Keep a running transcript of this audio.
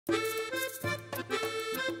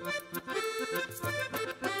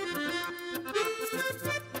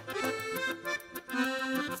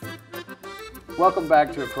Welcome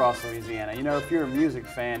back to Across Louisiana. You know, if you're a music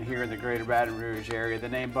fan here in the greater Baton Rouge area, the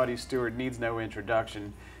name Buddy Stewart needs no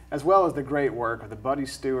introduction, as well as the great work of the Buddy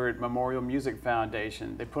Stewart Memorial Music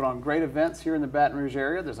Foundation. They put on great events here in the Baton Rouge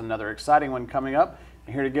area. There's another exciting one coming up.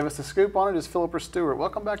 And here to give us the scoop on it is Philliper Stewart.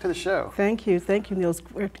 Welcome back to the show. Thank you, Niels.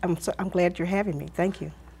 I'm glad you're having me. Thank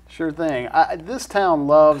you. Sure thing. This town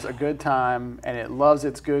loves a good time, and it loves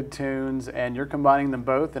its good tunes, and you're combining them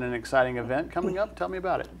both in an exciting event coming up. Tell me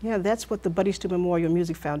about it. Yeah, that's what the Buddy Stewart Memorial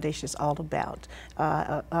Music Foundation is all about.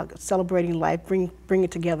 Celebrating life, bringing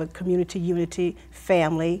together community unity,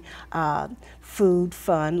 family, food,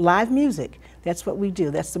 fun, live music. That's what we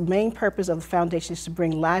do. That's the main purpose of the foundation, is to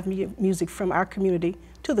bring live music from our community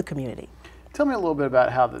to the community. Tell me a little bit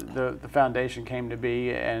about how the foundation came to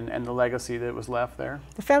be and the legacy that was left there.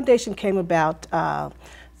 The foundation came about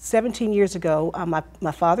 17 years ago.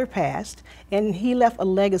 My father passed, and he left a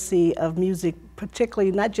legacy of music,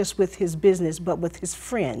 particularly not just with his business, but with his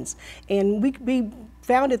friends. And we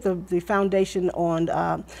founded the foundation on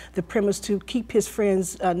the premise to keep his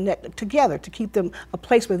friends together, to keep them a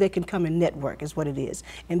place where they can come and network, is what it is.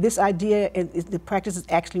 And this idea, and the practice is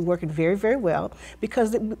actually working very, very well,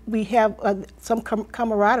 because we have some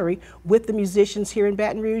camaraderie with the musicians here in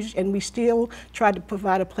Baton Rouge, and we still try to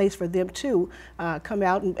provide a place for them to come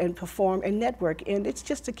out and perform and network. And it's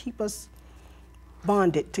just to keep us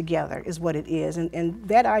bonded together is what it is, and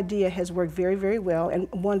that idea has worked very, very well. And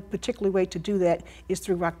one particular way to do that is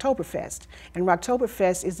through Rocktoberfest. And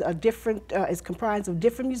Rocktoberfest is is comprised of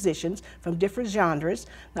different musicians from different genres,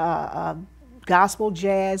 gospel,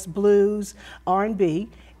 jazz, blues, R&B.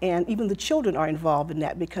 And even the children are involved in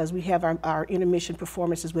that, because we have our intermission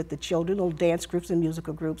performances with the children, little dance groups and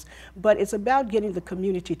musical groups. But it's about getting the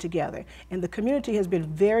community together. And the community has been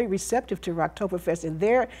very receptive to Rocktoberfest, and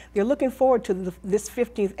they're looking forward to this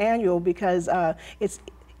 15th annual, because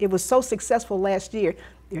it was so successful last year.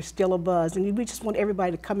 There's still a buzz, and we just want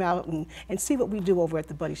everybody to come out and see what we do over at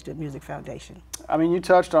the Buddy Stewart Music Foundation. I mean, you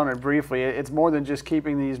touched on it briefly. It's more than just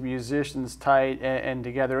keeping these musicians tight and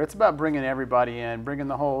together. It's about bringing everybody in, bringing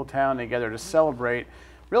the whole town together to celebrate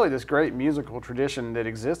really this great musical tradition that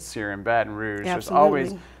exists here in Baton Rouge. Absolutely. There's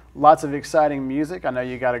always lots of exciting music. I know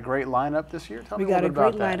you got a great lineup this year. Tell me a little bit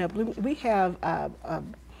about that. We got a great lineup. We have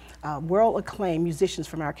world-acclaimed musicians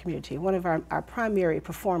from our community. One of our primary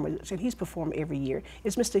performers, and he's performed every year,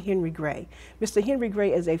 is Mr. Henry Gray. Mr. Henry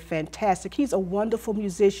Gray is he's a wonderful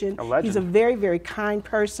musician. A legend. He's a very, very kind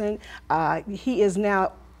person. He is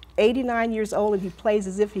now 89 years old, and he plays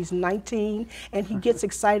as if he's 19, and he gets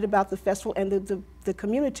excited about the festival, and the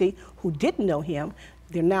community who didn't know him,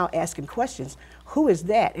 they're now asking questions. Who is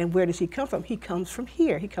that, and where does he come from? He comes from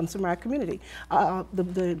here. He comes from our community.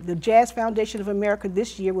 The Jazz Foundation of America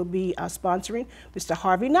this year will be sponsoring Mr.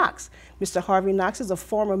 Harvey Knox. Mr. Harvey Knox is a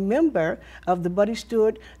former member of the Buddy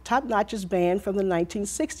Stewart Top Notchers band from the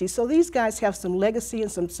 1960s. So these guys have some legacy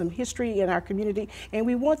and some history in our community, and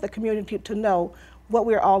we want the community to know what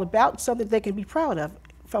we're all about, something they can be proud of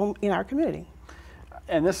in our community.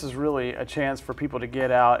 And this is really a chance for people to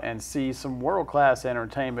get out and see some world-class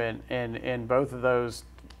entertainment in both of those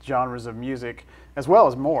genres of music, as well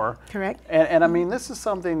as more. Correct. And I mean, this is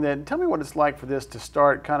something that, tell me what it's like for this to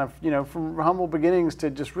start kind of, you know, from humble beginnings to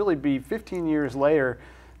just really be 15 years later,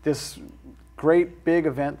 this great big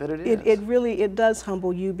event that it is. It really does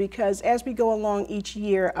humble you, because as we go along each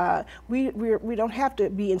year, we don't have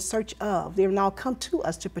to be in search of. They now come to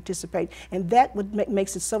us to participate, and that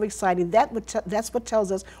makes it so exciting. That's what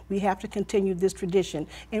tells us we have to continue this tradition.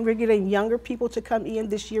 And we're getting younger people to come in.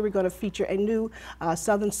 This year we're going to feature a new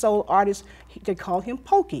Southern Soul artist. They call him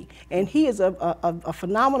Pokey, and he is a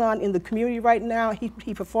phenomenon in the community right now.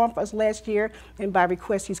 He performed for us last year, and by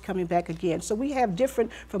request he's coming back again. So we have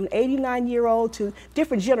different, from an 89-year-old to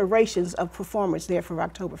different generations of performers there for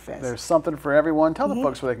Rocktoberfest. There's something for everyone. Tell the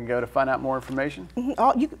folks where they can go to find out more information.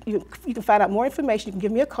 You can find out more information. You can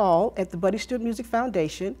give me a call at the Buddy Stewart Music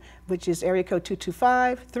Foundation, which is area code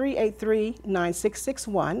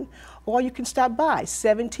 225-383-9661, or you can stop by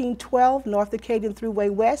 1712 North Acadian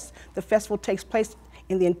Thruway West. The festival takes place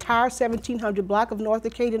in the entire 1700 block of North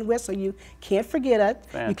Acadian West, so you can't forget it.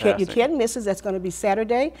 Fantastic. You can't miss it. That's going to be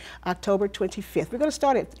Saturday, October 25th. We're going to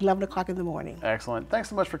start at 11 o'clock in the morning. Excellent. Thanks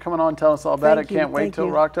so much for coming on and telling us all about it. Can't wait till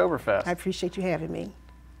Rocktoberfest. I appreciate you having me.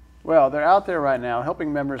 Well, they're out there right now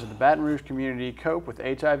helping members of the Baton Rouge community cope with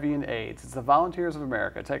HIV and AIDS. It's the Volunteers of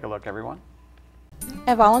America. Take a look, everyone.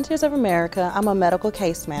 At Volunteers of America, I'm a medical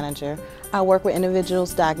case manager. I work with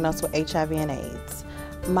individuals diagnosed with HIV and AIDS.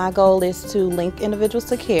 My goal is to link individuals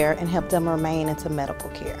to care and help them remain into medical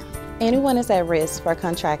care. Anyone is at risk for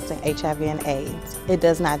contracting HIV and AIDS. It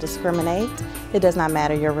does not discriminate. It does not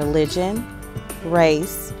matter your religion,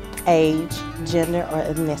 race, age, gender, or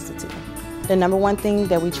ethnicity. The number one thing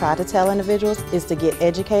that we try to tell individuals is to get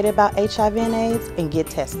educated about HIV and AIDS and get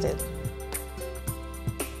tested.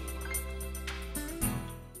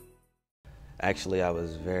 Actually, I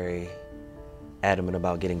was very adamant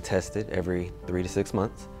about getting tested every 3 to 6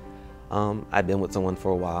 months. I'd been with someone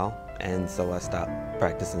for a while, and so I stopped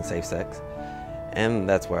practicing safe sex, and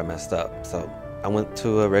that's where I messed up. So I went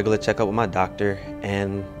to a regular checkup with my doctor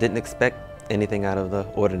and didn't expect anything out of the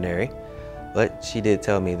ordinary, but she did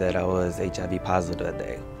tell me that I was HIV positive that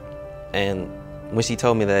day. And when she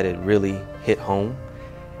told me that, it really hit home,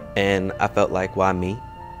 and I felt like, why me?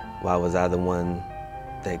 Why was I the one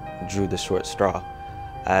that drew the short straw?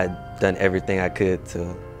 I'd done everything I could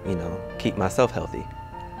to, keep myself healthy.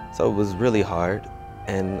 So it was really hard,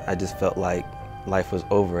 and I just felt like life was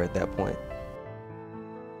over at that point.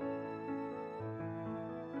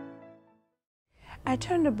 I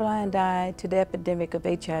turned a blind eye to the epidemic of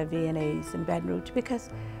HIV and AIDS in Baton Rouge because,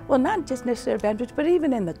 well, not just necessarily Baton Rouge, but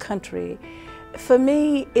even in the country. For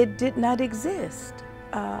me, it did not exist.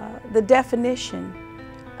 The definition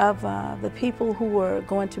of the people who were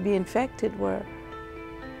going to be infected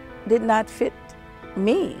did not fit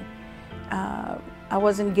me. I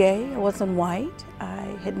wasn't gay, I wasn't white,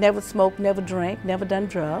 I had never smoked, never drank, never done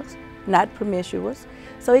drugs, not promiscuous.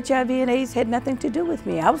 So HIV and AIDS had nothing to do with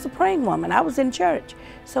me. I was a praying woman, I was in church.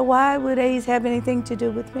 So why would AIDS have anything to do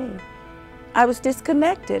with me? I was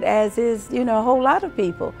disconnected, as is, a whole lot of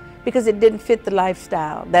people, because it didn't fit the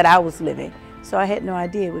lifestyle that I was living. So I had no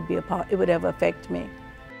idea it would ever affect me.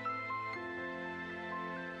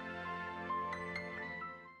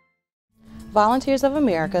 Volunteers of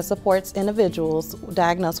America supports individuals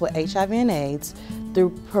diagnosed with HIV and AIDS through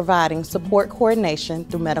providing support coordination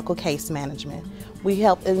through medical case management. We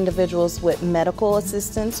help individuals with medical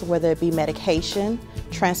assistance, whether it be medication,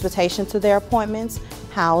 transportation to their appointments,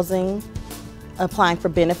 housing, applying for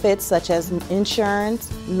benefits such as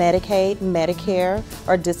insurance, Medicaid, Medicare,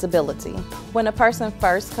 or disability. When a person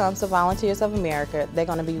first comes to Volunteers of America, they're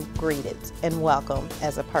going to be greeted and welcomed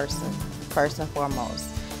as a person, first and foremost.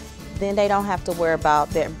 Then they don't have to worry about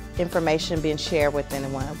their information being shared with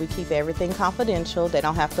anyone. We keep everything confidential. They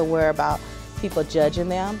don't have to worry about people judging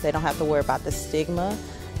them. They don't have to worry about the stigma.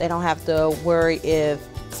 They don't have to worry if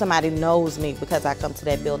somebody knows me because I come to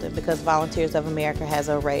that building, because Volunteers of America has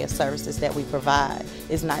an array of services that we provide.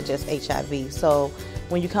 It's not just HIV. So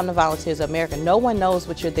when you come to Volunteers of America, no one knows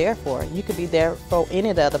what you're there for. You could be there for any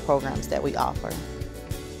of the other programs that we offer.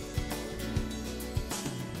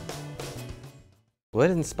 What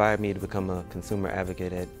inspired me to become a consumer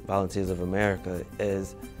advocate at Volunteers of America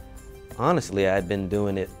is, honestly, I'd been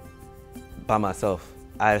doing it by myself.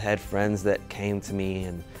 I had friends that came to me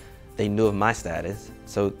and they knew of my status,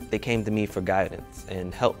 so they came to me for guidance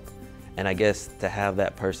and help, and I guess to have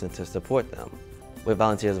that person to support them. With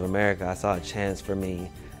Volunteers of America, I saw a chance for me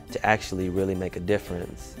to actually really make a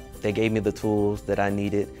difference. They gave me the tools that I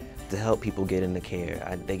needed to help people get into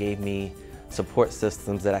care. They gave me support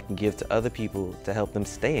systems that I can give to other people to help them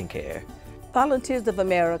stay in care. Volunteers of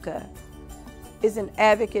America is an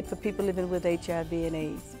advocate for people living with HIV and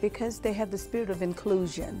AIDS because they have the spirit of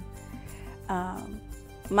inclusion.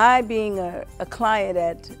 My being a client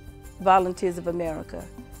at Volunteers of America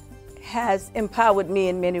has empowered me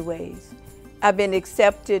in many ways. I've been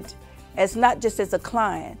accepted as not just as a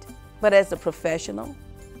client, but as a professional,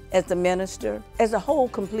 as a minister, as a whole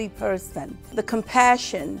complete person. The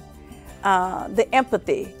compassion, the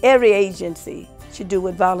empathy, every agency should do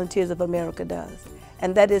what Volunteers of America does,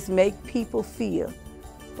 and that is make people feel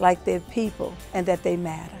like they're people and that they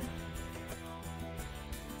matter.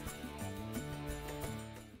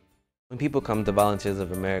 When people come to Volunteers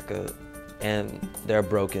of America and they're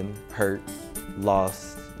broken, hurt,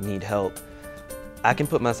 lost, need help, I can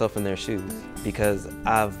put myself in their shoes because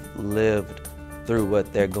I've lived through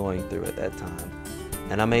what they're going through at that time.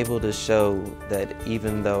 And I'm able to show that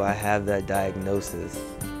even though I have that diagnosis,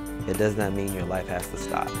 it does not mean your life has to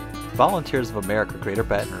stop. Volunteers of America Greater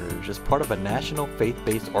Baton Rouge is part of a national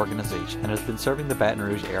faith-based organization and has been serving the Baton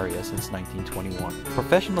Rouge area since 1921.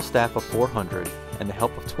 Professional staff of 400 and the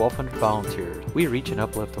help of 1,200 volunteers, we reach and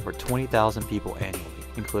uplift over 20,000 people annually,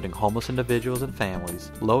 including homeless individuals and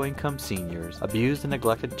families, low-income seniors, abused and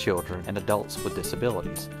neglected children, and adults with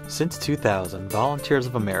disabilities. Since 2000, Volunteers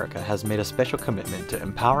of America has made a special commitment to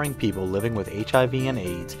empowering people living with HIV and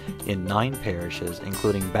AIDS in 9 parishes,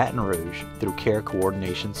 including Baton Rouge, through care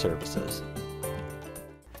coordination services.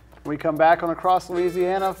 When we come back on Across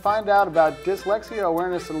Louisiana, find out about dyslexia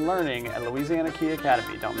awareness and learning at Louisiana Key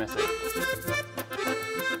Academy. Don't miss it.